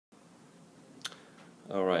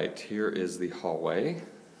Alright, here is the hallway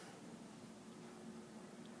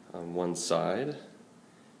on one side,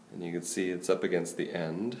 and you can see it's up against the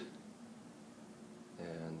end.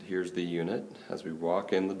 And here's the unit as we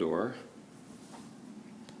walk in the door.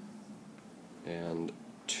 And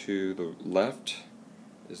to the left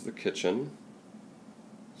is the kitchen.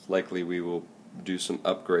 It's likely we will do some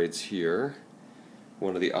upgrades here.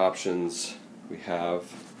 One of the options we have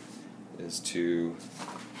is to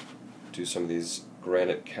do some of these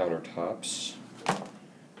granite countertops.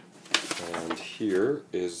 And here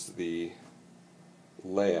is the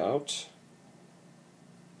layout.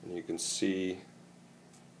 And you can see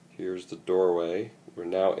here's the doorway. We're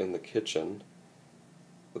now in the kitchen.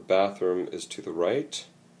 The bathroom is to the right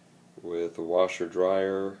with a washer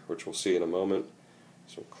dryer, which we'll see in a moment,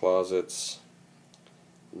 some closets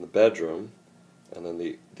in the bedroom, and then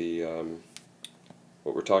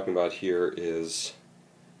what we're talking about here is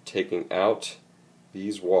taking out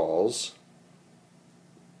these walls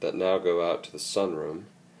that now go out to the sunroom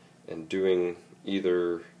and doing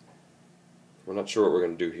either, we're not sure what we're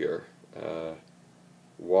going to do here,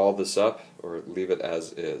 wall this up or leave it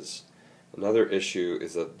as is. Another issue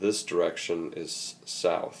is that this direction is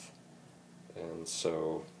south, and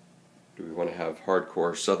so do we want to have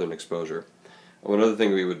hardcore southern exposure? One other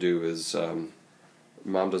thing we would do is,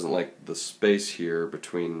 Mom doesn't like the space here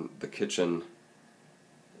between the kitchen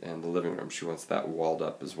and the living room. She wants that walled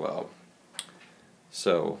up as well.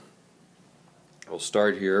 So we'll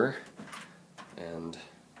start here, and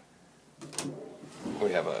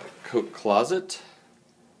we have a coat closet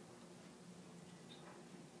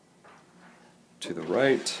to the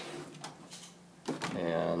right,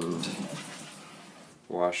 and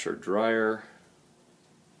washer dryer,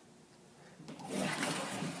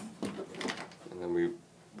 and then we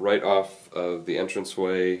right off of the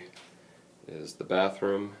entranceway is the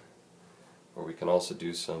bathroom, where we can also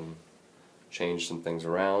do change some things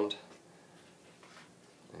around.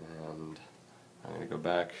 And I'm going to go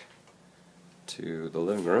back to the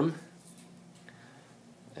living room,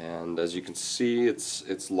 and as you can see,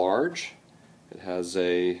 it's large. It has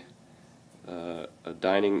a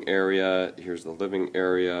dining area. Here's the living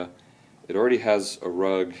area. It already has a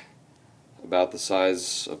rug about the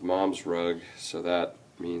size of Mom's rug, so that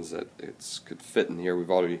means that it could fit in here. We've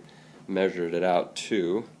already measured it out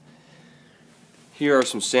too. Here are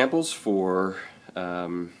some samples for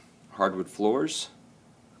hardwood floors,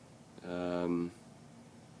 and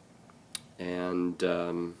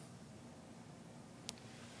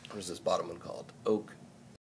what is this bottom one called? Oak